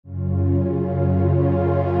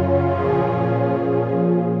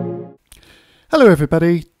Hello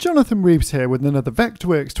everybody, Jonathan Reeves here with another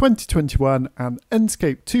Vectorworks 2021 and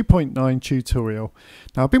Enscape 2.9 tutorial.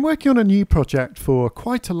 Now I've been working on a new project for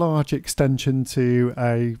quite a large extension to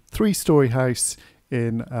a 3-storey house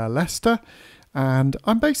in Leicester, and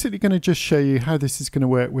I'm basically going to just show you how this is going to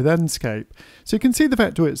work with Enscape. So you can see the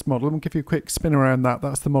Vectorworks model. I'm going to give you a quick spin around that.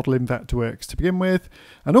 That's the model in Vectorworks to begin with,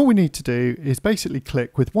 and all we need to do is basically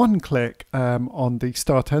click with one click on the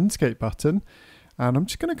Start Enscape button. And I'm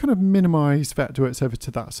just going to kind of minimize Vectorworks over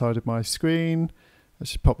to that side of my screen.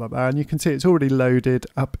 Let's just pop that there, and you can see it's already loaded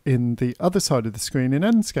up in the other side of the screen in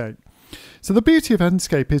Enscape. So the beauty of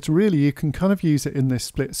Enscape is really you can kind of use it in this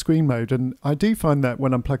split screen mode, and I do find that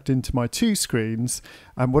when I'm plugged into my two screens,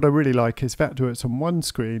 what I really like is Vectorworks on one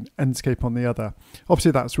screen, Enscape on the other.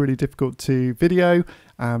 Obviously that's really difficult to video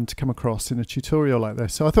to come across in a tutorial like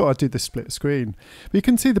this, so I thought I'd do the split screen. But you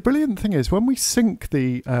can see the brilliant thing is when we sync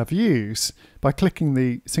the views by clicking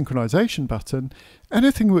the synchronization button,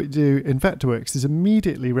 anything we do in Vectorworks is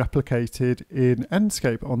immediately replicated in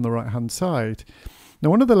Enscape on the right hand side. Now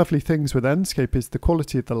one of the lovely things with Enscape is the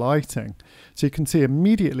quality of the lighting. So you can see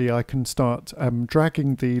immediately I can start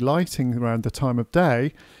dragging the lighting around the time of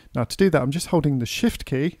day. Now to do that I'm just holding the Shift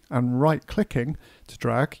key and right clicking to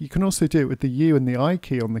drag. You can also do it with the U and the I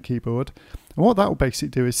key on the keyboard. And what that will basically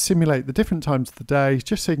do is simulate the different times of the day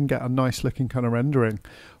just so you can get a nice looking kind of rendering.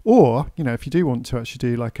 Or, you know, if you do want to actually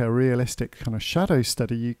do like a realistic kind of shadow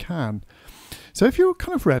study, you can. So if you're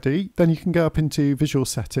kind of ready, then you can go up into visual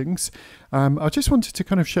settings. I just wanted to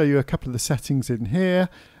kind of show you a couple of the settings in here.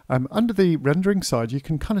 Under the rendering side, you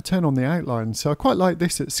can kind of turn on the outline. So I quite like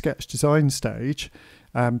this at sketch design stage.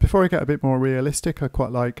 Before I get a bit more realistic, I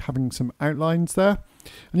quite like having some outlines there.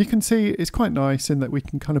 And you can see it's quite nice in that we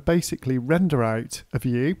can kind of basically render out a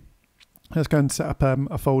view. Let's go and set up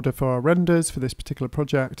a folder for our renders for this particular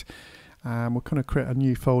project. We'll kind of create a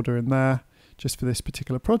new folder in there just for this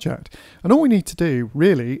particular project. And all we need to do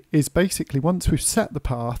really is basically once we've set the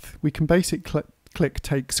path, we can basically click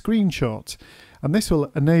take screenshot. And this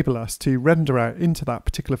will enable us to render out into that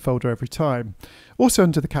particular folder every time. Also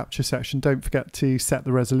under the capture section, don't forget to set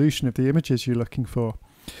the resolution of the images you're looking for.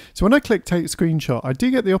 So when I click take screenshot, I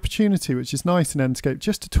do get the opportunity, which is nice in Enscape,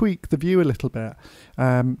 just to tweak the view a little bit.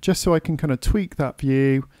 Just so I can kind of tweak that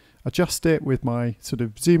view, adjust it with my sort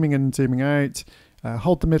of zooming in and zooming out,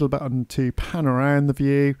 hold the middle button to pan around the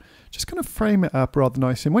view, just kind of frame it up rather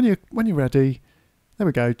nicely. And when you're ready, there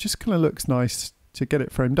we go, just kind of looks nice to get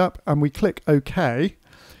it framed up, and we click OK,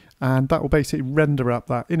 and that will basically render up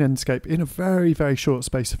that in Enscape in a very, very short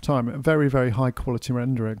space of time, a very, very high quality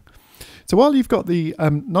rendering. So while you've got the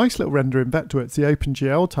nice little render in Vectorworks, the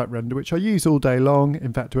OpenGL type render, which I use all day long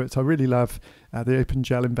in Vectorworks, I really love the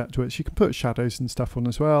OpenGL in Vectorworks. You can put shadows and stuff on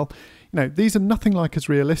as well. You know, these are nothing like as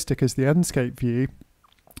realistic as the Enscape view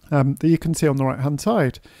that you can see on the right hand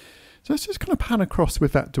side. So let's just kind of pan across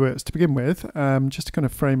with Vectorworks to begin with, just to kind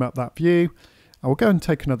of frame up that view. I will go and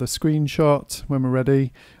take another screenshot when we're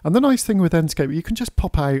ready. And the nice thing with Enscape, you can just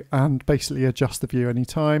pop out and basically adjust the view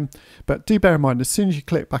anytime. But do bear in mind, as soon as you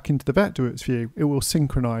click back into the Vectorworks view, it will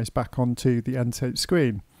synchronize back onto the Enscape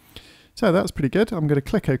screen. So that's pretty good. I'm going to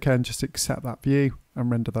click OK and just accept that view and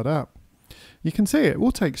render that up. You can see it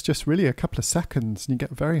all takes just really a couple of seconds and you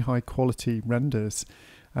get very high quality renders.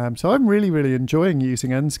 So I'm really, really enjoying using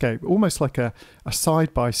Enscape, almost like a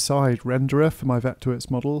side-by-side renderer for my Vectorworks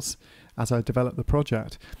models as I develop the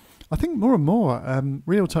project. I think more and more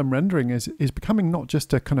real-time rendering is becoming not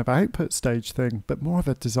just a kind of output stage thing, but more of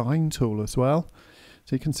a design tool as well.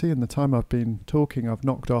 So you can see in the time I've been talking, I've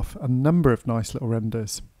knocked off a number of nice little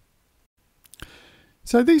renders.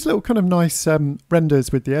 So these little kind of nice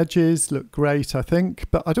renders with the edges look great, I think,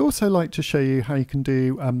 but I'd also like to show you how you can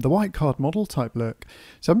do the white card model type look.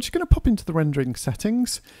 So I'm just going to pop into the rendering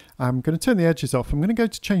settings. I'm going to turn the edges off. I'm going to go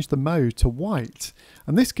to change the mode to white.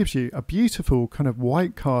 And this gives you a beautiful kind of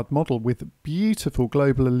white card model with beautiful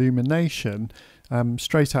global illumination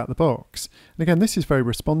straight out the box. And again, this is very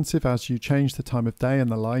responsive as you change the time of day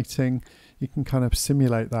and the lighting. You can kind of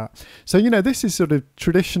simulate that. So, you know, this is sort of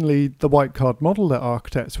traditionally the white card model that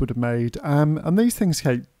architects would have made. And these things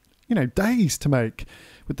take, you know, days to make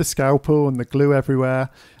with the scalpel and the glue everywhere.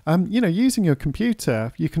 You know, using your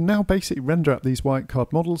computer, you can now basically render up these white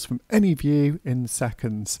card models from any view in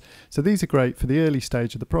seconds. So these are great for the early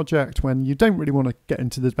stage of the project when you don't really want to get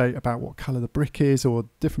into the debate about what colour the brick is or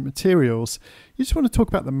different materials. You just want to talk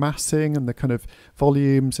about the massing and the kind of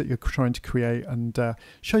volumes that you're trying to create and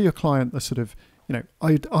show your client the sort of, you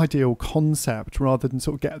know, ideal concept rather than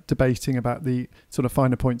sort of get debating about the sort of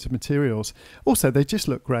finer points of materials. Also, they just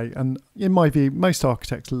look great. And in my view, most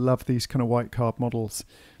architects love these kind of white card models.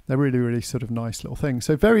 They're really, really sort of nice little things.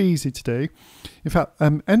 So very easy to do. In fact,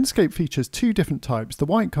 Enscape features two different types, the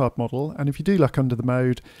white card model, and if you do look under the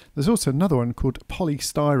mode, there's also another one called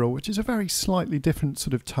polystyrol, which is a very slightly different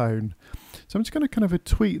sort of tone. So I'm just going to kind of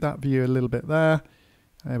tweak that view a little bit there.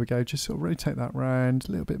 There we go, just sort of rotate that round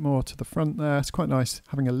a little bit more to the front there. It's quite nice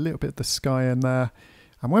having a little bit of the sky in there.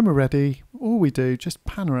 And when we're ready, all we do, just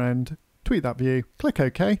pan around, tweak that view, click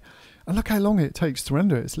OK, and look how long it takes to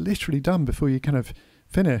render it. It's literally done before you kind of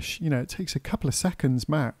finish. You know, it takes a couple of seconds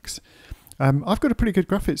max. I've got a pretty good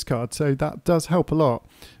graphics card, so that does help a lot.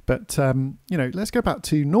 But, you know, let's go back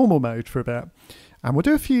to normal mode for a bit. And we'll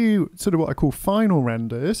do a few sort of what I call final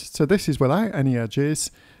renders. So this is without any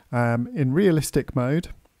edges, in realistic mode.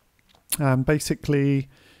 And basically,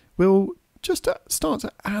 we'll just start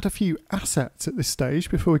to add a few assets at this stage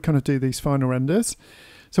before we kind of do these final renders.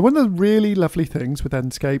 So one of the really lovely things with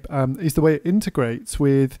Enscape is the way it integrates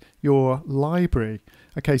with your library.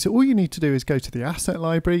 Okay, so all you need to do is go to the asset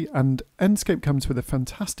library, and Enscape comes with a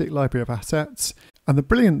fantastic library of assets. And the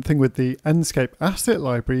brilliant thing with the Enscape asset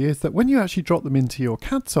library is that when you actually drop them into your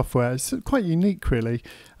CAD software, it's quite unique really,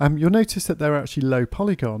 you'll notice that they're actually low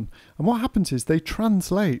polygon. And what happens is they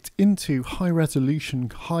translate into high resolution,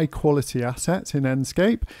 high quality assets in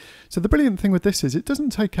Enscape. So the brilliant thing with this is it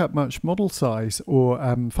doesn't take up much model size or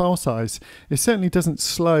file size. It certainly doesn't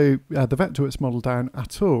slow the Vectorworks model down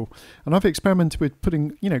at all. And I've experimented with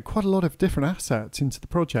putting, you know, quite a lot of different assets into the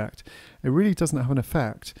project. It really doesn't have an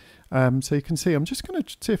effect. So you can see, I'm just going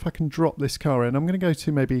to see if I can drop this car in. I'm going to go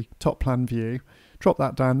to maybe top plan view, drop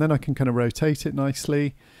that down, then I can kind of rotate it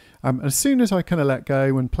nicely. As soon as I kind of let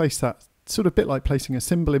go and place that, sort of bit like placing a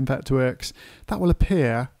symbol in Vectorworks, that will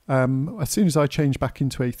appear as soon as I change back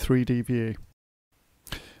into a 3D view.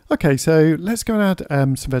 Okay, so let's go and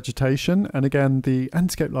add some vegetation. And again, the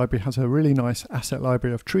Enscape library has a really nice asset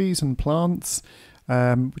library of trees and plants,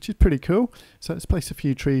 which is pretty cool. So let's place a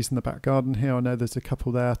few trees in the back garden here. I know there's a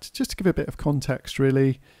couple there, just to give a bit of context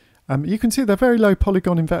really. You can see they're very low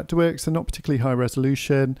polygon in Vectorworks, they're not particularly high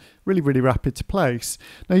resolution, really, really rapid to place.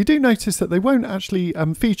 Now you do notice that they won't actually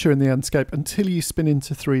feature in the Enscape until you spin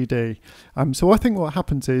into 3D. So I think what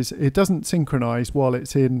happens is it doesn't synchronize while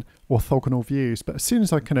it's in orthogonal views, but as soon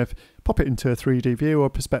as I kind of pop it into a 3D view or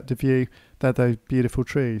perspective view, they're those beautiful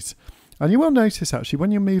trees. And you will notice actually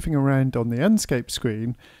when you're moving around on the Enscape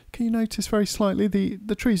screen, can you notice very slightly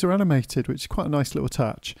the trees are animated, which is quite a nice little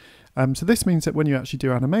touch. So this means that when you actually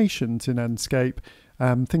do animations in Enscape,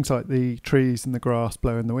 things like the trees and the grass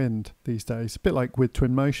blow in the wind these days, a bit like with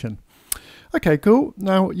Twinmotion. Okay, cool.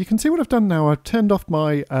 Now you can see what I've done now. I've turned off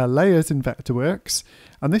my layers in Vectorworks,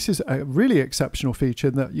 and this is a really exceptional feature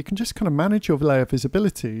in that you can just kind of manage your layer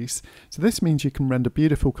visibilities. So this means you can render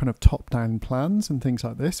beautiful kind of top-down plans and things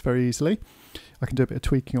like this very easily. I can do a bit of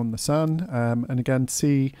tweaking on the sun, and again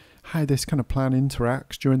see how this kind of plan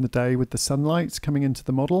interacts during the day with the sunlight coming into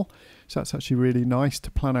the model. So that's actually really nice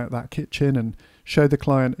to plan out that kitchen and show the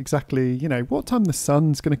client exactly, you know, what time the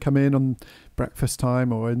sun's going to come in on breakfast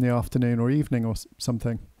time or in the afternoon or evening or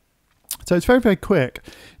something. So it's very, very quick.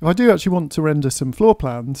 If I do actually want to render some floor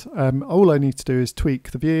plans, all I need to do is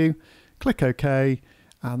tweak the view, click OK,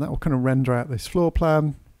 and that will kind of render out this floor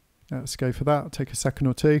plan. Let's go for that. It'll take a second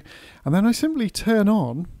or two. And then I simply turn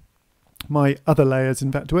on my other layers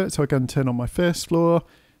in Vectorworks. So I go and turn on my first floor.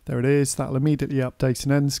 There it is. That'll immediately update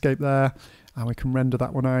an Enscape there. And we can render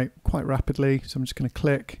that one out quite rapidly. So I'm just going to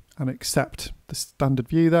click and accept the standard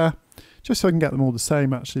view there, just so I can get them all the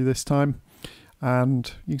same actually this time. And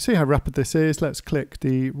you can see how rapid this is. Let's click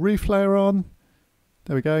the roof layer on.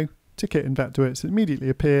 There we go. Tick it in Vectorworks. It immediately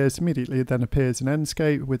appears. Immediately then appears in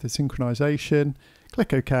Enscape with the synchronization.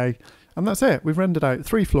 Click OK. And that's it. We've rendered out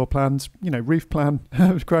 3 floor plans, you know, roof plan,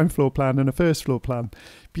 ground floor plan and a first floor plan.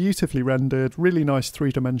 Beautifully rendered, really nice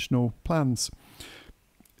 3-dimensional plans.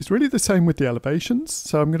 It's really the same with the elevations.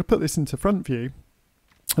 So I'm going to put this into front view.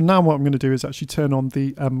 And now what I'm going to do is actually turn on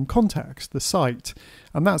the context, the site.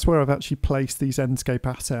 And that's where I've actually placed these Enscape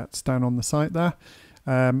assets down on the site there.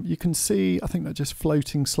 You can see, I think they're just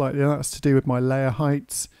floating slightly. That's to do with my layer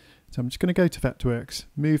heights. So I'm just going to go to Vectorworks,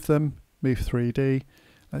 move them, move 3D.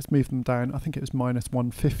 Let's move them down. I think it was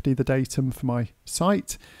 -150, the datum for my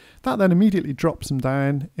site. That then immediately drops them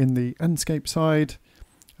down in the Enscape side.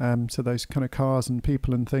 So those kind of cars and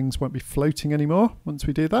people and things won't be floating anymore once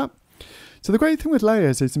we do that. So the great thing with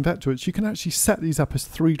layers is in Vectorworks, you can actually set these up as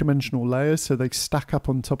 3-dimensional layers so they stack up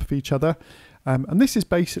on top of each other. And this is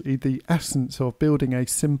basically the essence of building a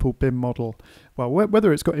simple BIM model. Well,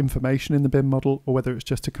 whether it's got information in the BIM model or whether it's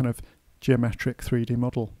just a kind of geometric 3D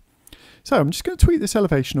model. So I'm just going to tweak this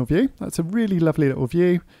elevational view. That's a really lovely little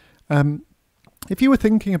view. If you were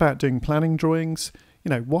thinking about doing planning drawings,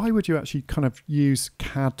 why would you actually kind of use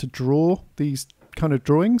CAD to draw these kind of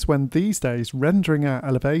drawings when these days rendering out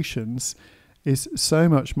elevations is so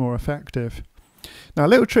much more effective? Now, a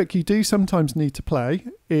little trick you do sometimes need to play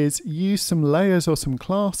is use some layers or some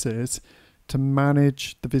classes to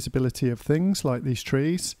manage the visibility of things like these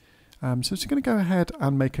trees. So I'm just going to go ahead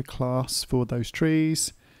and make a class for those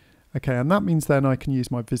trees. Okay, and that means then I can use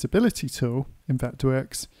my visibility tool in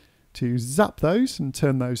Vectorworks to zap those and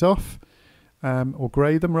turn those off, or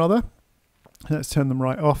grey them rather. Let's turn them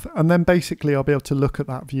right off, and then basically I'll be able to look at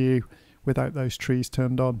that view without those trees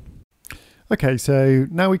turned on. Okay, so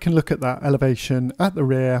now we can look at that elevation at the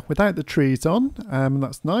rear without the trees on, and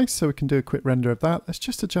that's nice. So we can do a quick render of that. Let's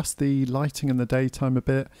just adjust the lighting in the daytime a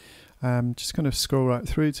bit. Just kind of scroll right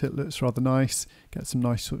through till it looks rather nice. Get some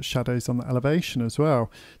nice sort of shadows on the elevation as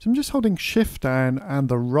well. So I'm just holding shift down and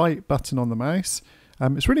the right button on the mouse.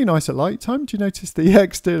 It's really nice at light time. Do you notice the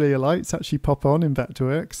exterior lights actually pop on in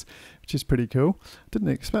Vectorworks, which is pretty cool. Didn't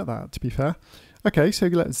expect that, to be fair. Okay, so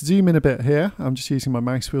let's zoom in a bit here. I'm just using my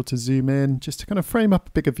mouse wheel to zoom in, just to kind of frame up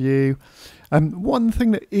a bigger view. One thing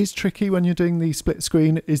that is tricky when you're doing the split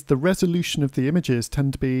screen is the resolution of the images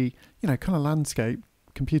tend to be, kind of landscape,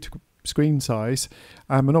 computer screen size.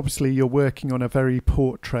 And obviously you're working on a very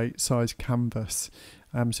portrait size canvas.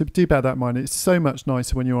 So do bear that in mind. It's so much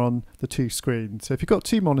nicer when you're on the two screens. So if you've got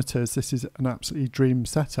two monitors, this is an absolutely dream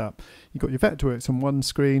setup. You've got your Vectorworks on one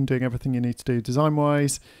screen doing everything you need to do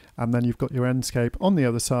design-wise, and then you've got your Enscape on the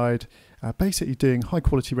other side, basically doing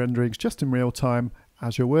high-quality renderings just in real time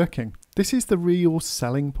as you're working. This is the real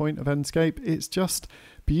selling point of Enscape. It's just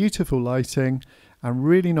beautiful lighting and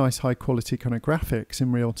really nice high-quality kind of graphics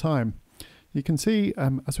in real time. You can see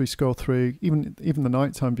as we scroll through, even the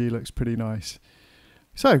nighttime view looks pretty nice.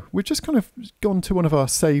 So we've just kind of gone to one of our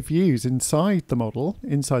save views inside the model,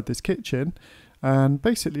 inside this kitchen, and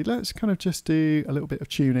basically let's kind of just do a little bit of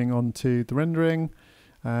tuning onto the rendering.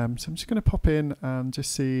 So I'm just going to pop in and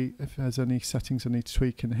just see if there's any settings I need to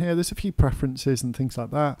tweak in here. There's a few preferences and things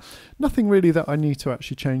like that. Nothing really that I need to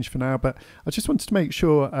actually change for now, but I just wanted to make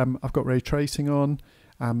sure I've got ray tracing on.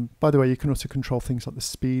 By the way, you can also control things like the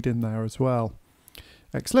speed in there as well.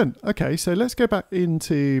 Excellent. Okay, so let's go back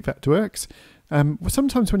into Vectorworks.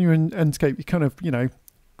 Sometimes when you're in Enscape, you kind of,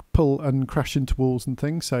 pull and crash into walls and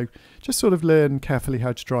things. So just sort of learn carefully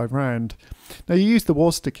how to drive around. Now you use the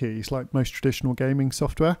WASD keys like most traditional gaming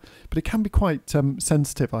software, but it can be quite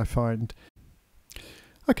sensitive, I find.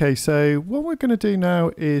 Okay, so what we're going to do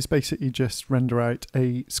now is basically just render out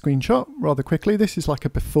a screenshot rather quickly. This is like a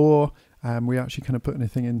before we actually kind of put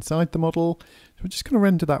anything inside the model. So we're just going to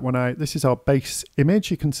render that one out. This is our base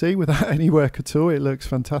image, you can see, without any work at all. It looks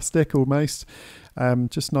fantastic almost.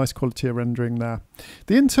 Just nice quality of rendering there.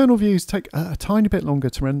 The internal views take a tiny bit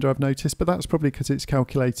longer to render, I've noticed, but that's probably because it's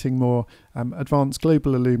calculating more advanced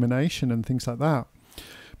global illumination and things like that.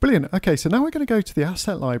 Brilliant. Okay, so now we're going to go to the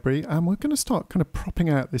asset library and we're going to start kind of propping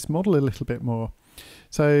out this model a little bit more.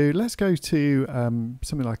 So let's go to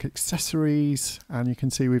something like accessories, and you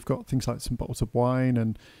can see we've got things like some bottles of wine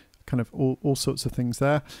and kind of all sorts of things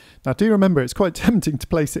there. Now do remember, it's quite tempting to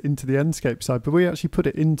place it into the Enscape side, but we actually put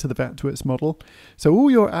it into the Vectorworks model. So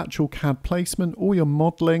all your actual CAD placement, all your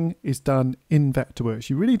modeling is done in Vectorworks.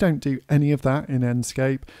 You really don't do any of that in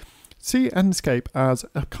Enscape. See Enscape as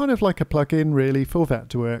a kind of like a plugin really for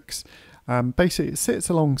Vectorworks. Basically it sits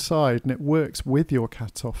alongside and it works with your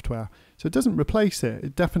CAD software. So it doesn't replace it.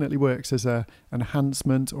 It definitely works as an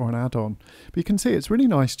enhancement or an add-on. But you can see it's really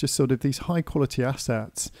nice, just sort of these high quality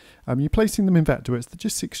assets. You're placing them in Vectorworks. They're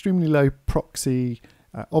just extremely low proxy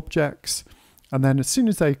objects. And then as soon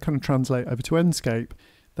as they kind of translate over to Enscape,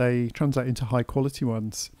 they translate into high quality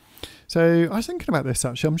ones. So I was thinking about this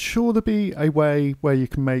actually. I'm sure there'll be a way where you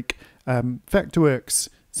can make Vectorworks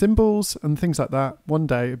symbols and things like that. One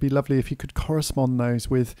day it'd be lovely if you could correspond those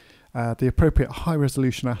with the appropriate high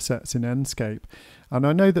resolution assets in Enscape. And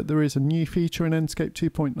I know that there is a new feature in Enscape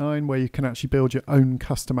 2.9 where you can actually build your own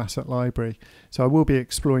custom asset library. So I will be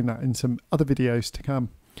exploring that in some other videos to come.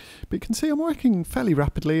 But you can see I'm working fairly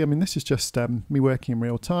rapidly. I mean, this is just me working in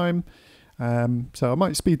real time. So I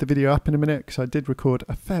might speed the video up in a minute because I did record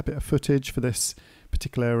a fair bit of footage for this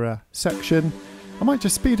particular section. I might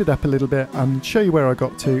just speed it up a little bit and show you where I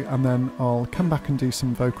got to, and then I'll come back and do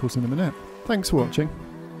some vocals in a minute. Thanks for watching.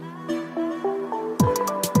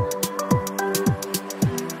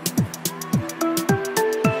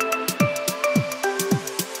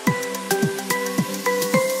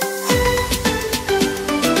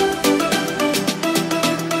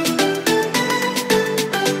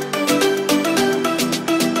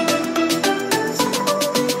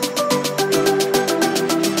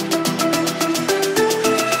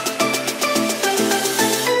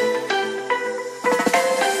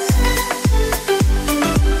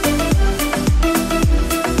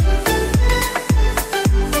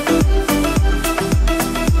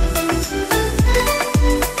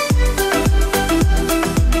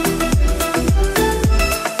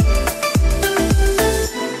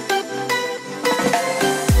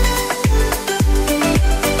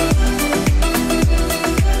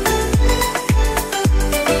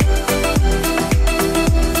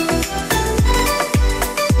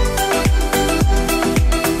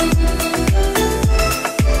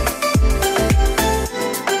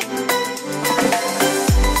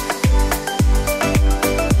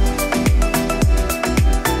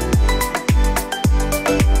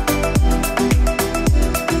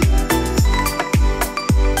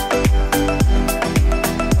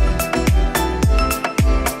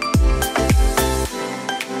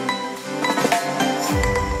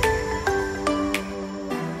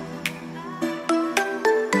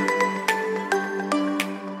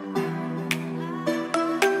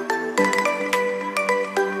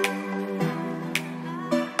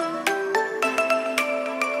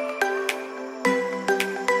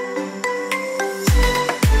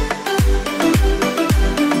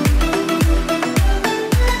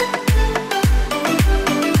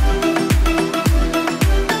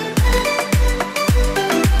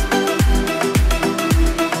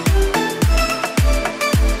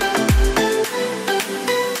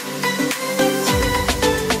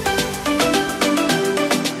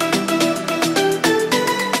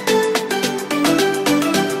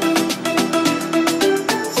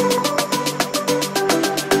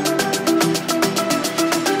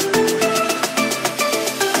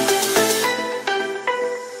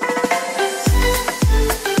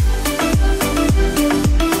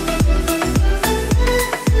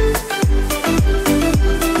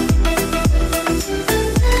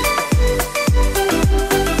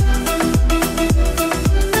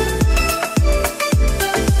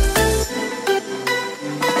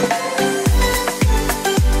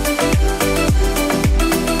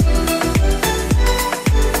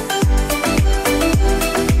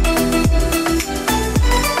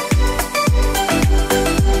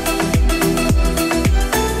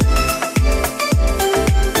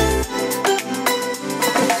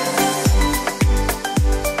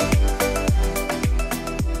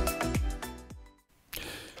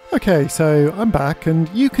 Okay, so I'm back, and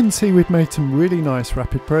you can see we've made some really nice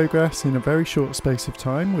rapid progress in a very short space of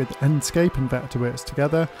time with Enscape and Vectorworks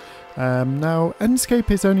together. Now,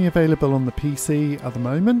 Enscape is only available on the PC at the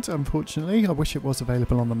moment, unfortunately. I wish it was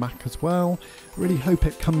available on the Mac as well. I really hope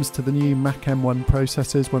it comes to the new Mac M1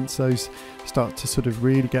 processors once those start to sort of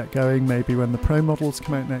really get going, maybe when the Pro models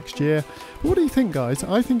come out next year. But what do you think, guys?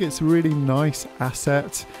 I think it's a really nice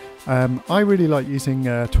asset. I really like using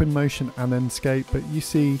Twinmotion and Enscape, but you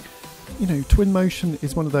see, Twinmotion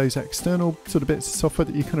is one of those external sort of bits of software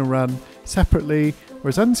that you kind of run separately,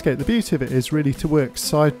 whereas Enscape, the beauty of it is really to work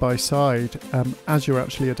side by side as you're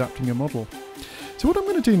actually adapting a model. So what I'm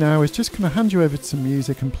going to do now is just kind of hand you over to some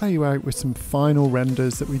music and play you out with some final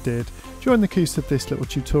renders that we did during the course of this little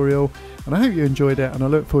tutorial, and I hope you enjoyed it, and I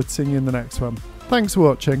look forward to seeing you in the next one. Thanks for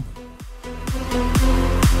watching.